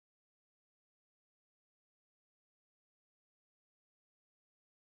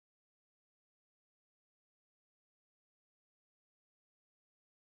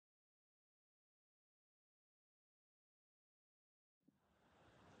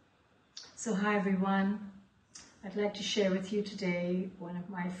So hi everyone, I'd like to share with you today one of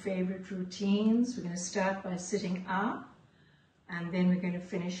my favorite routines. We're going to start by sitting up and then we're going to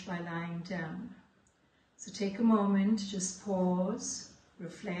finish by lying down. So take a moment, just pause,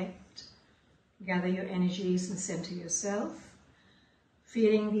 reflect, gather your energies and center yourself,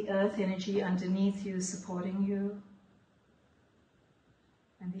 feeling the earth energy underneath you supporting you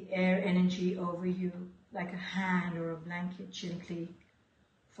and the air energy over you like a hand or a blanket gently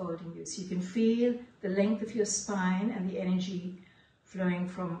folding you. So you can feel the length of your spine and the energy flowing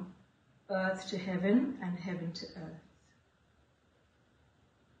from earth to heaven and heaven to earth.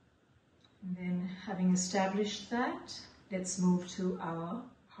 And then having established that, let's move to our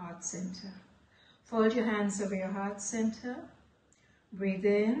heart center. Fold your hands over your heart center. Breathe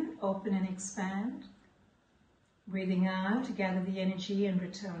in, open and expand. Breathing out, gather the energy and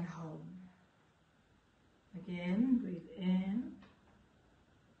return home. Again, breathe in.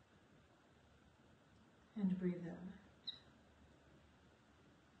 And breathe out.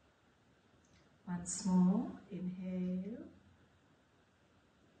 Once more, inhale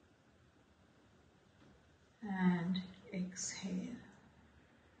and exhale.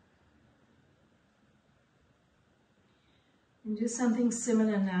 And do something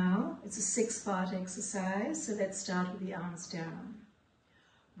similar now. It's a 6-part exercise, so let's start with the arms down.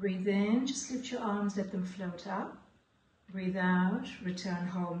 Breathe in, just lift your arms, let them float up. Breathe out, return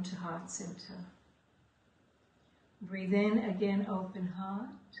home to heart center. Breathe in, again open heart.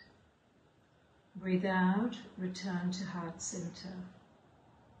 Breathe out, return to heart center.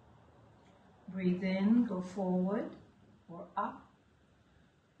 Breathe in, go forward or up.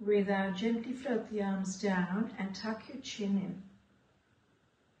 Breathe out, gently float the arms down and tuck your chin in.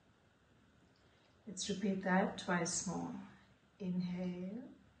 Let's repeat that twice more. Inhale,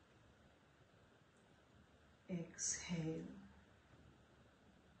 exhale.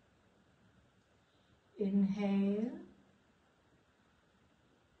 Inhale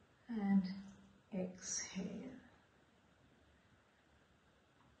and exhale.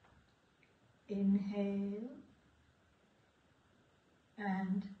 Inhale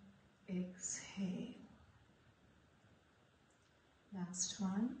and exhale. Last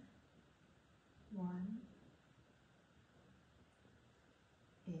one. 1.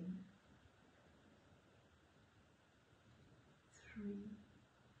 In. 3.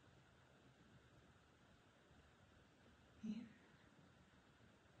 In.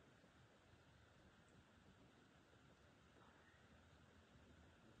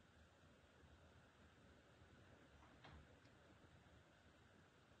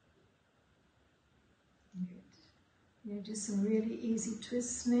 Good. You're going to do some really easy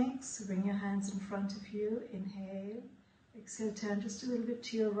twists next. So bring your hands in front of you. Inhale. Exhale, turn just a little bit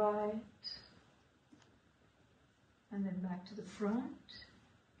to your right. And then back to the front.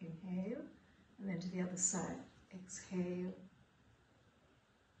 Inhale. And then to the other side. Exhale.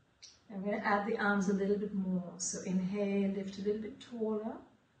 I'm going to add the arms a little bit more. So inhale, lift a little bit taller.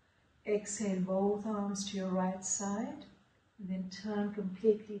 Exhale, both arms to your right side. And then turn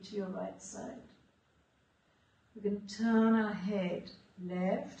completely to your right side. We're going to turn our head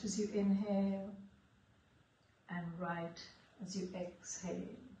left as you inhale and right as you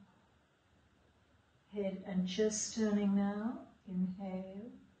exhale. Head and chest turning now. Inhale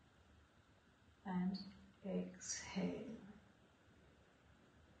and exhale.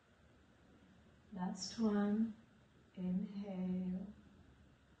 Last one. Inhale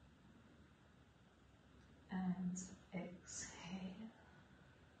and exhale.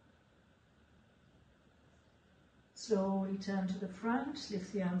 Slowly turn to the front,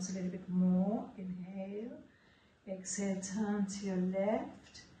 lift the arms a little bit more. Inhale, exhale, turn to your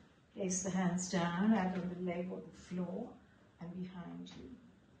left. Place the hands down, either on the leg or the floor, and behind you.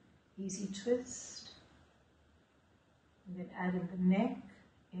 Easy twist. And then add in the neck.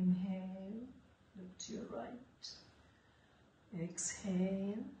 Inhale, look to your right.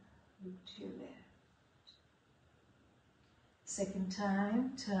 Exhale, look to your left. Second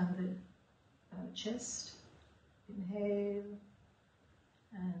time, turn the chest. Inhale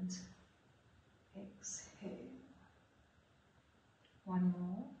and exhale. One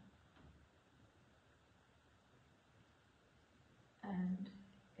more. And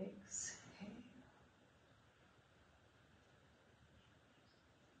exhale.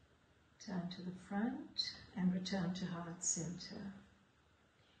 Turn to the front and return to heart center.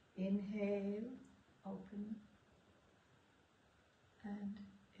 Inhale, open and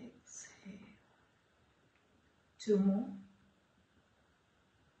exhale. 2 more.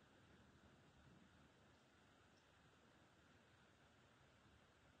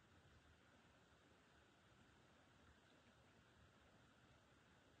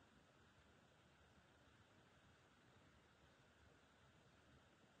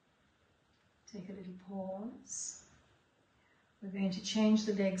 Take a little pause. We're going to change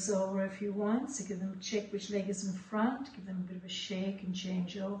the legs over if you want, so give them, check which leg is in front, give them a bit of a shake and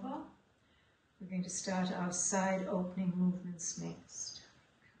change over. We're going to start our side opening movements next.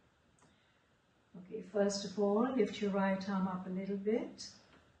 Okay, first of all, lift your right arm up a little bit.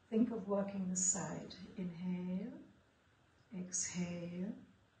 Think of working the side. Inhale, exhale,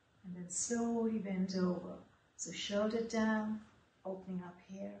 and then slowly bend over. So shoulder down, opening up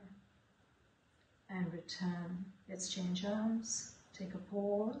here, and return. Let's change arms. Take a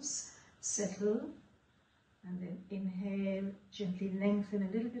pause, settle, and then inhale, gently lengthen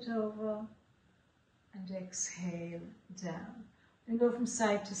a little bit over, and exhale down. Then go from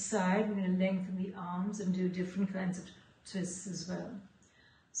side to side. We're going to lengthen the arms and do different kinds of twists as well.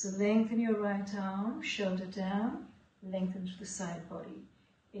 So lengthen your right arm, shoulder down, lengthen to the side body.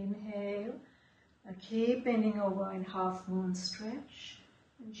 Inhale, now keep bending over in half moon stretch,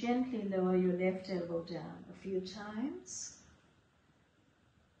 and gently lower your left elbow down a few times.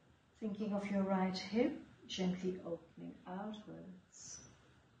 Thinking of your right hip, gently opening outwards.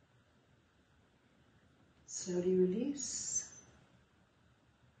 Slowly release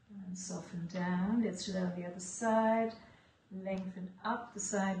and soften down. Let's do that on the other side. Lengthen up the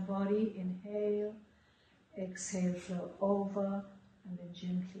side body. Inhale, exhale, flow over, and then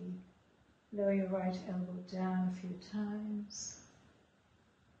gently lower your right elbow down a few times.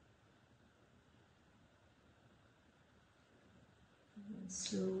 And then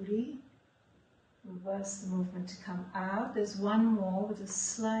slowly reverse the movement to come out. There's one more with a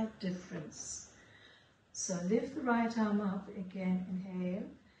slight difference. So lift the right arm up again, inhale.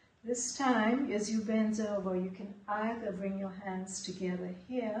 This time, as you bend over, you can either bring your hands together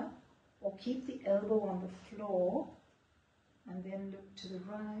here or keep the elbow on the floor and then look to the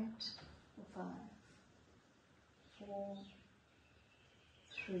right for 5, 4,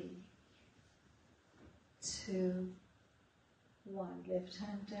 3, 2, 1. Left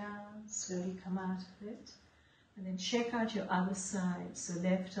hand down, slowly come out of it, and then check out your other side. So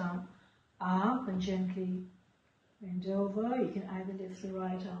left arm up and gently bend over. You can either lift the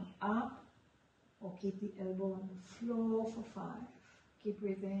right arm up or keep the elbow on the floor for 5. Keep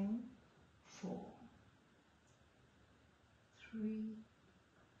breathing. 4, 3,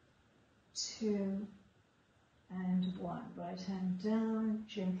 2, and 1. Right hand down,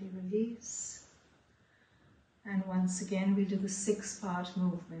 gently release. And once again, we do the 6-part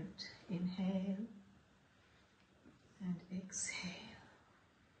movement. Inhale and exhale.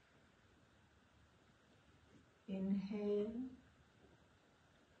 Inhale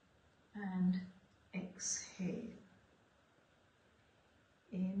and exhale.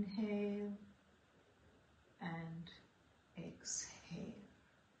 Inhale and exhale.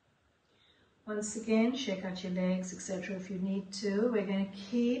 Once again, check out your legs, etc. if you need to. We're going to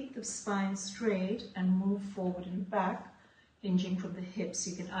keep the spine straight and move forward and back, hinging from the hips.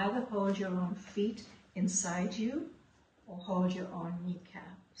 You can either hold your own feet inside you or hold your own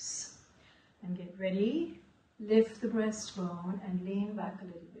kneecaps. And get ready. Lift the breastbone and lean back a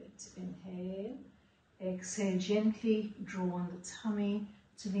little bit. Inhale, exhale, gently draw on the tummy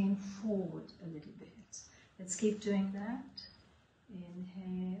to lean forward a little bit. Let's keep doing that.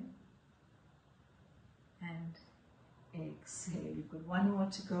 Inhale and exhale. You've got one more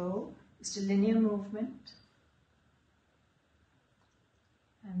to go. Just a linear movement.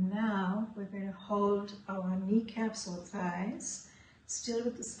 And now we're going to hold our kneecaps or thighs, still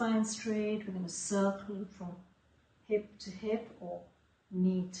with the spine straight. We're going to circle from hip to hip or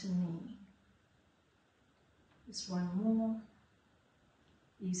knee to knee. Just one more.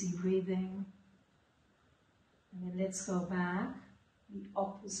 Easy breathing. And then let's go back the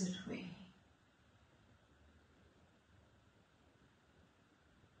opposite way.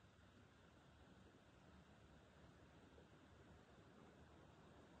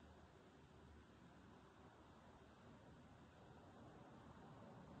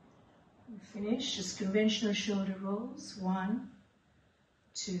 Finish, just conventional shoulder rolls. 1,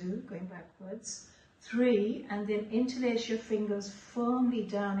 2, going backwards. 3, and then interlace your fingers firmly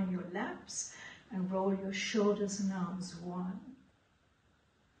down in your laps and roll your shoulders and arms. 1,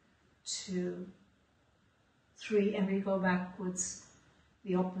 2, 3, and we go backwards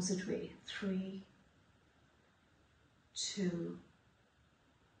the opposite way. 3, 2,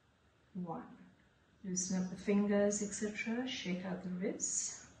 1. Loosen up the fingers, etc. Shake out the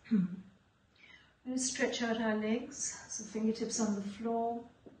wrists. We're going to stretch out our legs, so fingertips on the floor,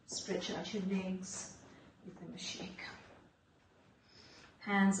 stretch out your legs, give them a shake.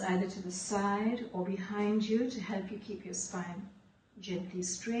 Hands either to the side or behind you to help you keep your spine gently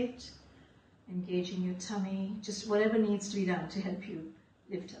straight, engaging your tummy, just whatever needs to be done to help you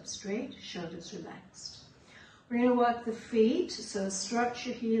Lift up straight, shoulders relaxed. We're going to work the feet, so strut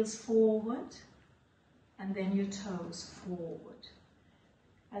your heels forward and then your toes forward.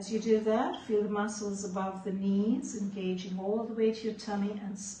 As you do that, feel the muscles above the knees engaging all the way to your tummy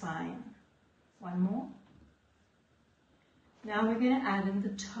and spine. One more. Now we're going to add in the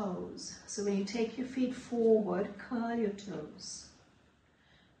toes. So when you take your feet forward, curl your toes.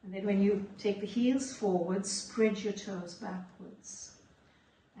 And then when you take the heels forward, spread your toes backwards.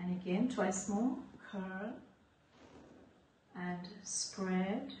 And again, twice more, curl and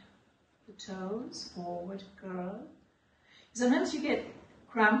spread the toes forward, curl. Sometimes you get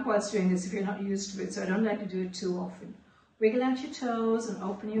cramp whilst doing this if you're not used to it, so I don't like to do it too often. Wiggle out your toes and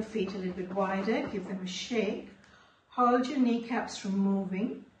open your feet a little bit wider, give them a shake. Hold your kneecaps from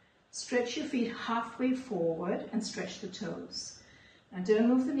moving. Stretch your feet halfway forward and stretch the toes. Now don't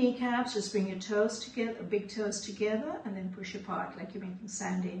move the kneecaps, just bring your toes together, big toes together, and then push apart like you're making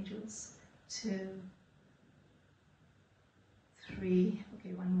sand angels. 2, 3,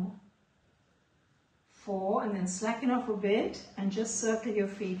 okay, one more. 4, and then slacken off a bit and just circle your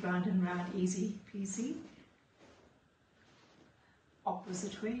feet round and round, easy peasy.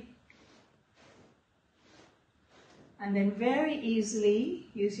 Opposite way. And then very easily,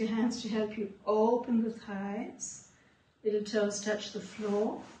 use your hands to help you open the thighs. Little toes touch the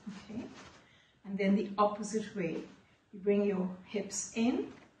floor, okay? And then the opposite way. You bring your hips in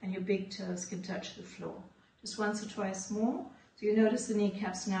and your big toes can touch the floor. Just once or twice more. So you notice the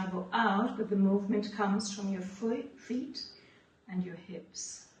kneecaps now go out, but the movement comes from your feet and your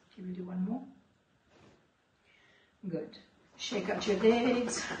hips. Okay, we do one more. Good. Shake out your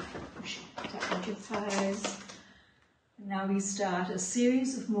legs, tap out your thighs. And now we start a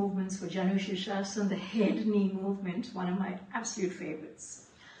series of movements for Janu Shirshasana, the head knee movement, one of my absolute favorites.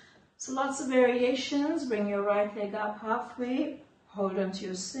 So lots of variations. Bring your right leg up halfway, hold onto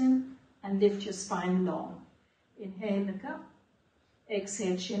your shin and lift your spine long. Inhale, look up.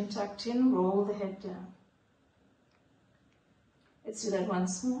 Exhale, chin tucked in, roll the head down. Let's do that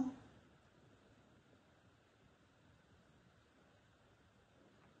once more.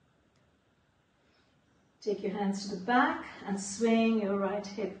 Take your hands to the back and swing your right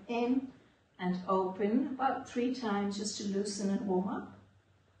hip in and open about 3 times just to loosen and warm up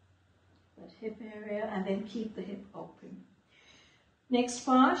that hip area, and then keep the hip open. Next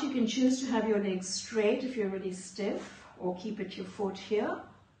part, you can choose to have your legs straight if you're really stiff, or keep it your foot here,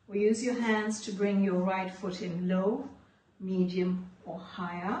 or use your hands to bring your right foot in low, medium or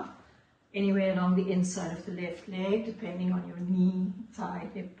higher, anywhere along the inside of the left leg, depending on your knee, thigh,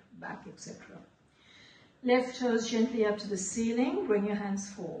 hip, back, etc. Left toes gently up to the ceiling, bring your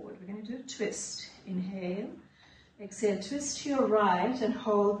hands forward. We're going to do a twist. Inhale, exhale, twist to your right and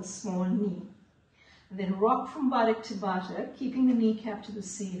hold the small knee. And then rock from buttock to buttock, keeping the kneecap to the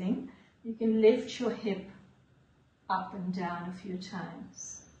ceiling. You can lift your hip up and down a few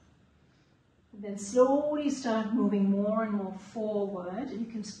times. And then slowly start moving more and more forward. You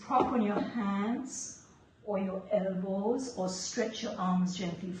can prop on your hands or your elbows or stretch your arms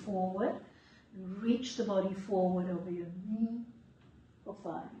gently forward. Reach the body forward over your knee for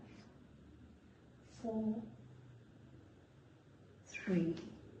 5, 4, 3,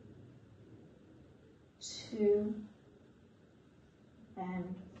 2,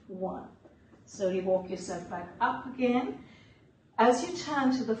 and 1. Slowly walk yourself back up again. As you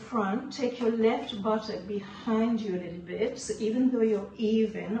turn to the front, take your left buttock behind you a little bit. So even though you're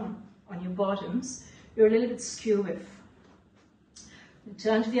even on your bottoms, you're a little bit skew-if.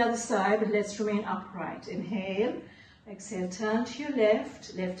 Turn to the other side, but let's remain upright. Inhale, exhale, turn to your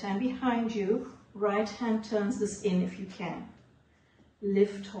left, left hand behind you, right hand turns this in if you can.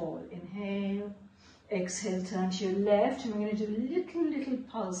 Lift tall. Inhale, exhale, turn to your left, and we're going to do little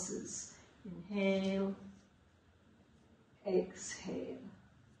pulses. Inhale, exhale,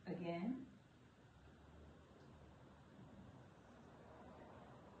 again.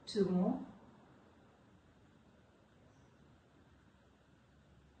 2 more.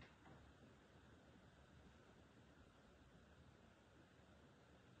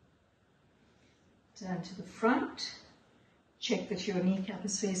 Turn to the front. Check that your kneecap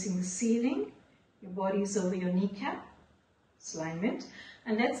is facing the ceiling. Your body is over your kneecap. Alignment.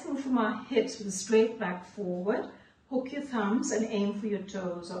 And let's move from our hips with a straight back forward. Hook your thumbs and aim for your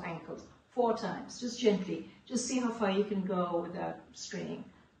toes or ankles. 4 times, just gently. Just see how far you can go without straining.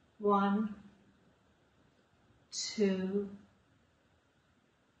 1, 2,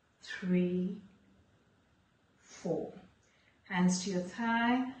 3, 4. Hands to your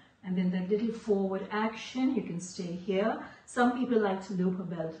thigh. And then that little forward action, you can stay here. Some people like to loop a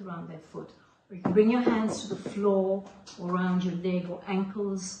belt around their foot. Or you can bring your hands to the floor or around your leg or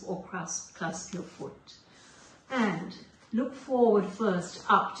ankles or clasp your foot. And look forward first,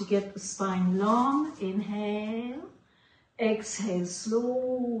 up to get the spine long. Inhale. Exhale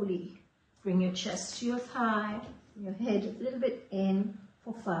slowly. Bring your chest to your thigh, your head a little bit in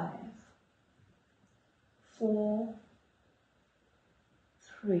for 5, 4,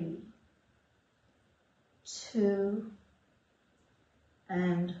 3, 2,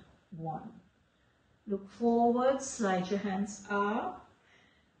 and 1. Look forward, slide your hands up.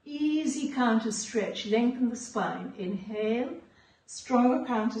 Easy counter stretch, lengthen the spine. Inhale, stronger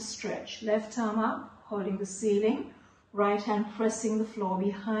counter stretch. Left arm up, holding the ceiling. Right hand pressing the floor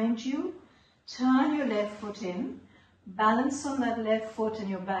behind you. Turn your left foot in. Balance on that left foot and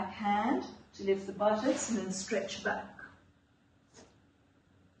your back hand to lift the buttocks and then stretch back.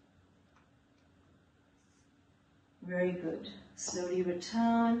 Very good. Slowly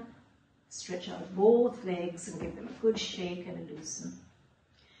return. Stretch out both legs and give them a good shake and a loosen.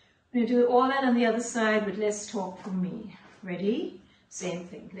 I'm going to do all that on the other side, but let's talk from me. Ready? Same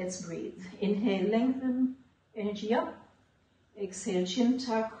thing. Let's breathe. Inhale, lengthen, energy up. Exhale, chin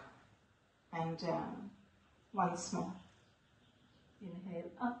tuck and down. Once more.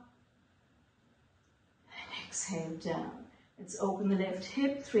 Inhale up and exhale down. Let's open the left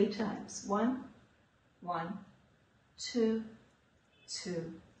hip 3 times. 1, 1, 2,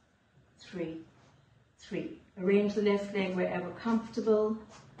 2, 3, 3. Arrange the left leg wherever comfortable.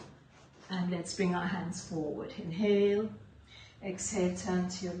 And let's bring our hands forward. Inhale. Exhale, turn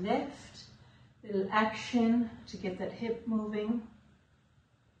to your left. Little action to get that hip moving.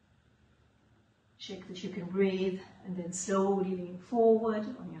 Check that you can breathe. And then slowly lean forward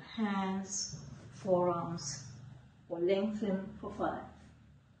on your hands, forearms, or lengthen for 5.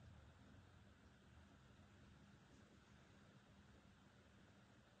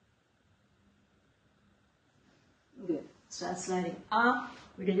 Good. Start sliding up.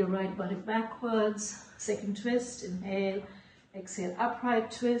 Wiggle your right body backwards. Second twist. Inhale. Exhale, upright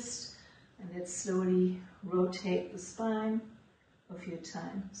twist. And let's slowly rotate the spine a few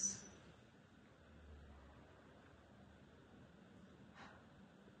times.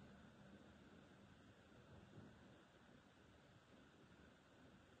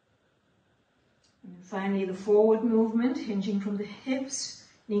 And finally, the forward movement, hinging from the hips,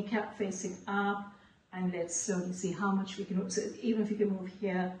 kneecap facing up. And let's slowly see how much we can move. So even if you can move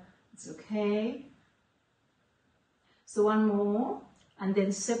here, it's okay. So one more, and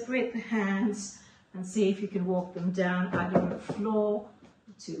then separate the hands and see if you can walk them down either on the floor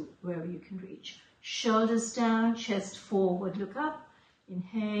to wherever you can reach. Shoulders down, chest forward, look up,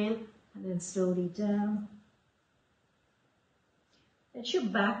 inhale, and then slowly down. Let your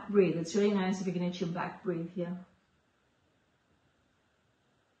back breathe. It's really nice if you can let your back breathe here.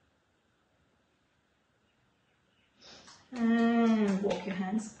 And walk your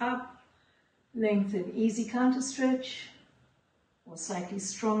hands up, lengthen, easy counter stretch, or slightly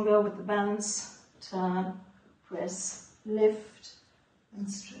stronger with the balance. Turn, press, lift, and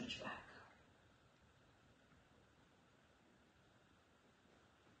stretch back.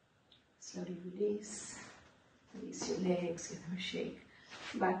 Slowly release, release your legs, give them a shake.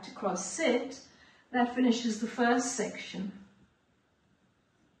 Back to cross sit. That finishes the first section.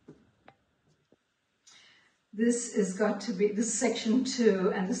 This is section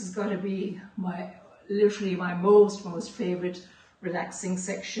 2, and this has got to be literally my most favorite relaxing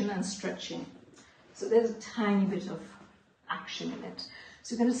section and stretching. So there's a tiny bit of action in it.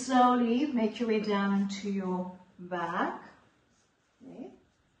 So you're going to slowly make your way down into your back. Okay.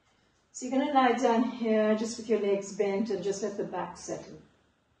 So you're going to lie down here just with your legs bent and just let the back settle.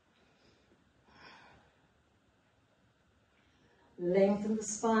 Lengthen the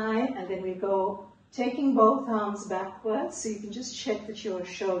spine, and then we go taking both arms backwards, so you can just check that your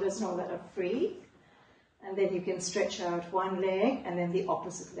shoulders and all that are free. And then you can stretch out one leg and then the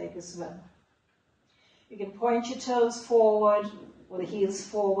opposite leg as well. You can point your toes forward or the heels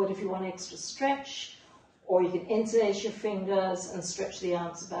forward if you want extra stretch, or you can interlace your fingers and stretch the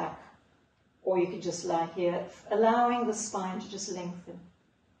arms back, or you can just lie here, allowing the spine to just lengthen.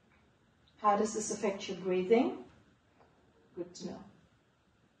 How does this affect your breathing? Good to know.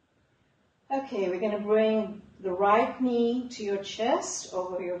 Okay, we're going to bring the right knee to your chest,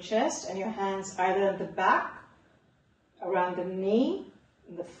 over your chest, and your hands either at the back, around the knee,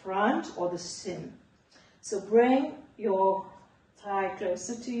 in the front, or the shin. So bring your thigh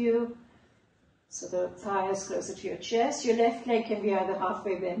closer to you, so the thigh is closer to your chest. Your left leg can be either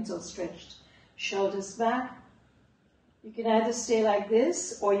halfway bent or stretched. Shoulders back. You can either stay like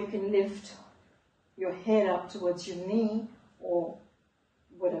this, or you can lift your head up towards your knee, or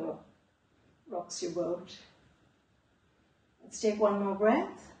whatever rocks your boat. Let's take one more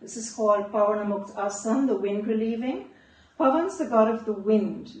breath. This is called Pavanamukta Asana, the wind relieving. Pavan's the god of the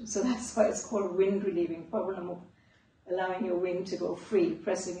wind, so that's why it's called wind relieving. Pavanamukta, allowing your wind to go free,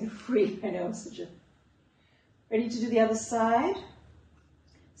 pressing it free. I know, such a... Ready to do the other side?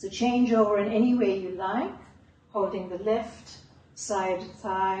 So change over in any way you like, holding the left side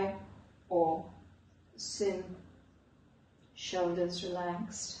thigh or sin, shoulders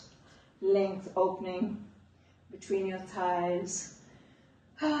relaxed, length opening between your thighs.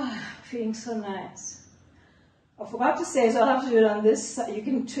 Feeling so nice. I forgot to say, so I'll have to do it on this side. You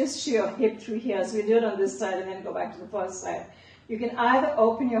can twist your hip through here, so we do it on this side and then go back to the first side. You can either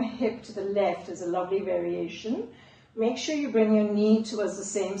open your hip to the left as a lovely variation. Make sure you bring your knee towards the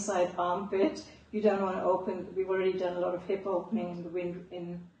same side armpit. You don't want to open, we've already done a lot of hip opening in the wind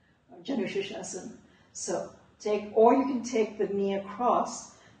in Janushirshasana. So or you can take the knee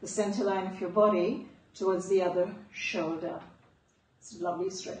across the center line of your body towards the other shoulder. It's a lovely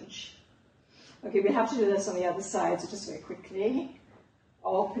stretch. Okay, we have to do this on the other side, so just very quickly.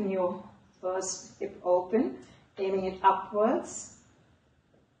 Open your first hip open, aiming it upwards.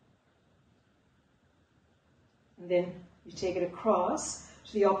 And then you take it across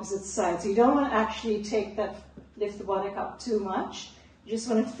to the opposite side. So you don't want to actually lift the buttock up too much. You just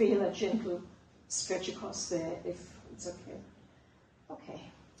want to feel a gentle stretch across there, if it's okay. Okay.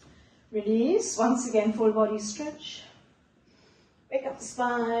 Release. Once again, full body stretch. Wake up the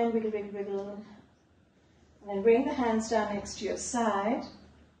spine, wiggle, wiggle, wiggle. And then bring the hands down next to your side.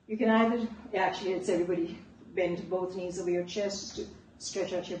 You can either, actually it's everybody, bend both knees over your chest to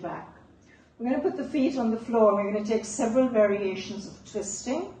stretch out your back. We're going to put the feet on the floor. We're going to take several variations of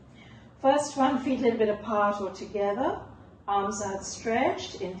twisting. First one, feet a little bit apart or together. Arms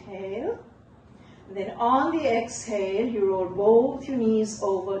outstretched, inhale. And then on the exhale, you roll both your knees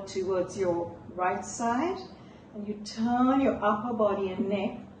over towards your right side. And you turn your upper body and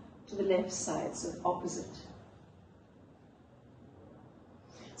neck to the left side, so opposite.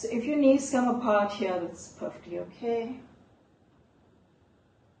 So if your knees come apart here, that's perfectly okay.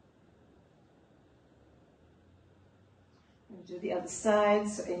 And do the other side,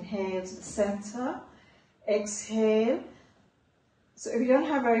 so inhale to the center, exhale. So if you don't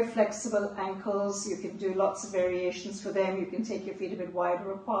have very flexible ankles, you can do lots of variations for them. You can take your feet a bit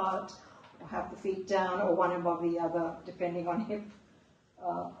wider apart, or have the feet down, or one above the other, depending on hip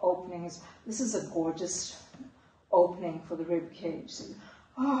openings. This is a gorgeous opening for the rib cage. So,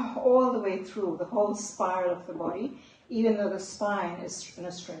 all the way through, the whole spiral of the body, even though the spine is in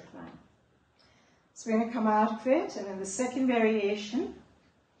a straight line. So we're going to come out of it, and then the second variation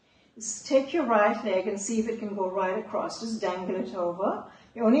is take your right leg and see if it can go right across. Just dangle it over.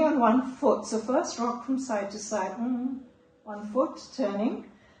 You're only on one foot, so first rock from side to side. 1 foot, turning,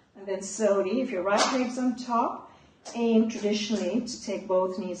 and then slowly, if your right leg's on top, aim traditionally to take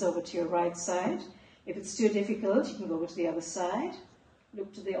both knees over to your right side. If it's too difficult, you can go over to the other side.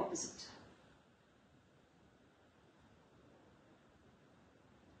 Look to the opposite.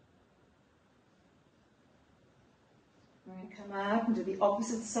 We're going to come out and do the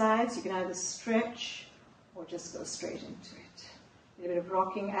opposite side, so you can either stretch or just go straight into it. A little bit of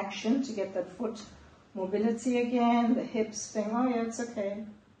rocking action to get that foot mobility again, the hips thing, it's okay.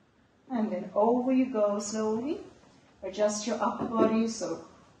 And then over you go slowly. Adjust your upper body, so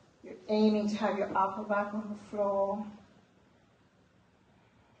you're aiming to have your upper back on the floor.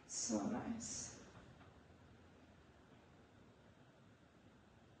 So nice.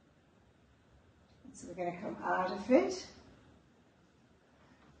 So we're going to come out of it.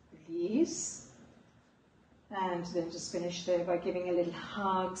 Release. And then just finish there by giving a little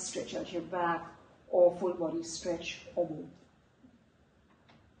hug, stretch out your back, or full body stretch, or move.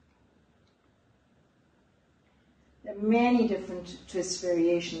 There are many different twist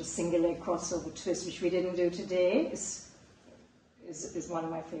variations. Single leg crossover twist, which we didn't do today, is one of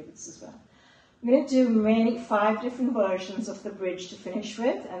my favorites as well. I'm going to do 5 different versions of the bridge to finish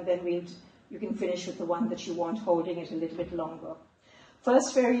with, and then you can finish with the one that you want, holding it a little bit longer.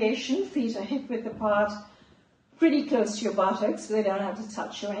 First variation, feet are hip width apart, pretty close to your buttocks, so they don't have to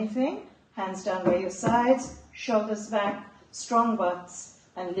touch or anything. Hands down by your sides, shoulders back, strong butts,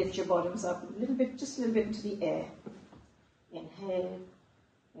 and lift your bottoms up a little bit, just a little bit into the air. Inhale,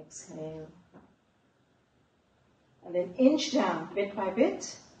 exhale. And then inch down bit by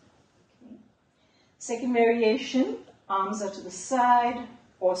bit. Okay. Second variation, arms are to the side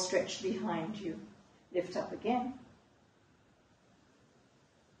or stretched behind you. Lift up again.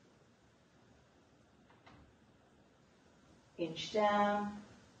 Inch down.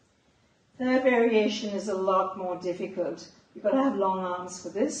 Third variation is a lot more difficult. You've got to have long arms for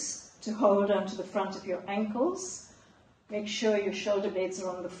this. to hold onto the front of your ankles. Make sure your shoulder blades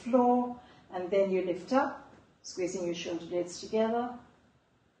are on the floor, and then you lift up, squeezing your shoulder blades together.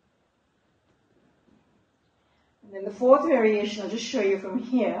 And then the fourth variation, I'll just show you from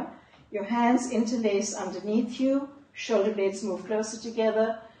here. Your hands interlace underneath you, shoulder blades move closer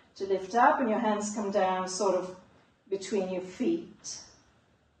together to lift up, and your hands come down sort of between your feet.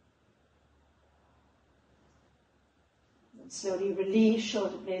 And slowly release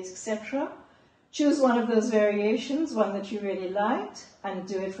shoulder blades, etc. Choose one of those variations, one that you really liked, and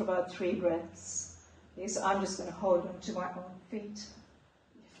do it for about 3 breaths. Okay, so I'm just going to hold on to my own feet.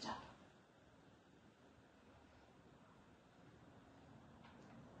 Lift up.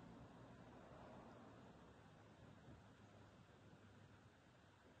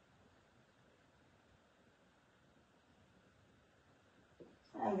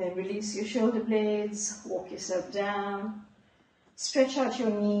 And then release your shoulder blades, walk yourself down, stretch out your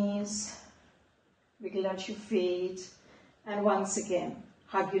knees, wiggle out your feet, and once again,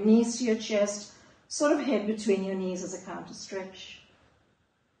 hug your knees to your chest, sort of head between your knees as a counter stretch.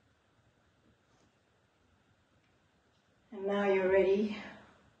 And now you're ready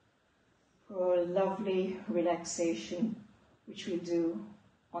for a lovely relaxation, which we'll do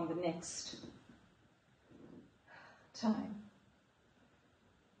on the next time.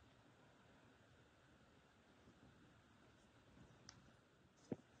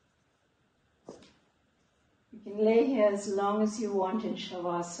 You can lay here as long as you want in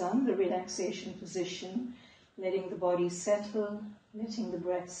Shavasana, the relaxation position, letting the body settle, letting the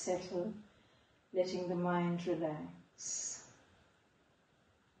breath settle, letting the mind relax.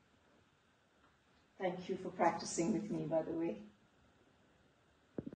 Thank you for practicing with me, by the way.